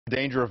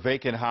Danger of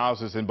vacant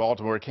houses in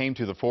Baltimore came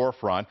to the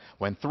forefront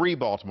when 3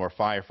 Baltimore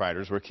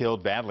firefighters were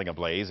killed battling a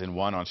blaze in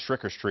one on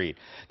Stricker Street.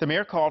 The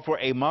mayor called for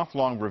a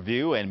month-long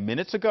review, and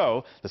minutes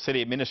ago, the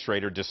city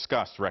administrator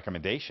discussed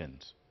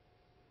recommendations.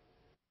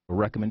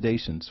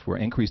 Recommendations for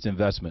increased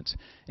investments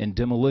in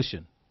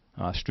demolition,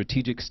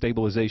 strategic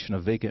stabilization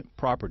of vacant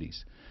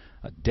properties,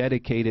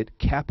 dedicated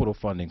capital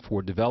funding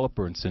for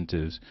developer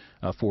incentives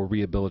for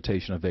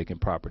rehabilitation of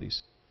vacant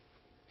properties.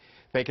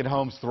 Vacant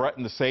homes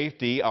threaten the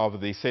safety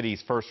of the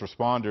city's first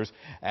responders,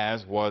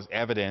 as was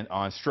evident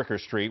on Stricker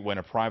Street when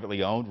a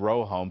privately owned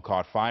row home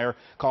caught fire,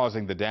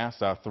 causing the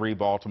deaths of 3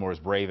 Baltimore's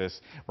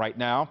bravest. Right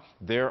now,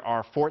 there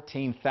are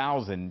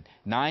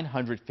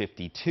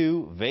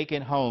 14,952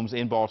 vacant homes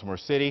in Baltimore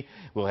City.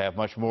 We'll have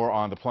much more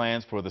on the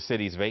plans for the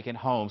city's vacant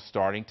homes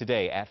starting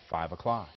today at 5 o'clock.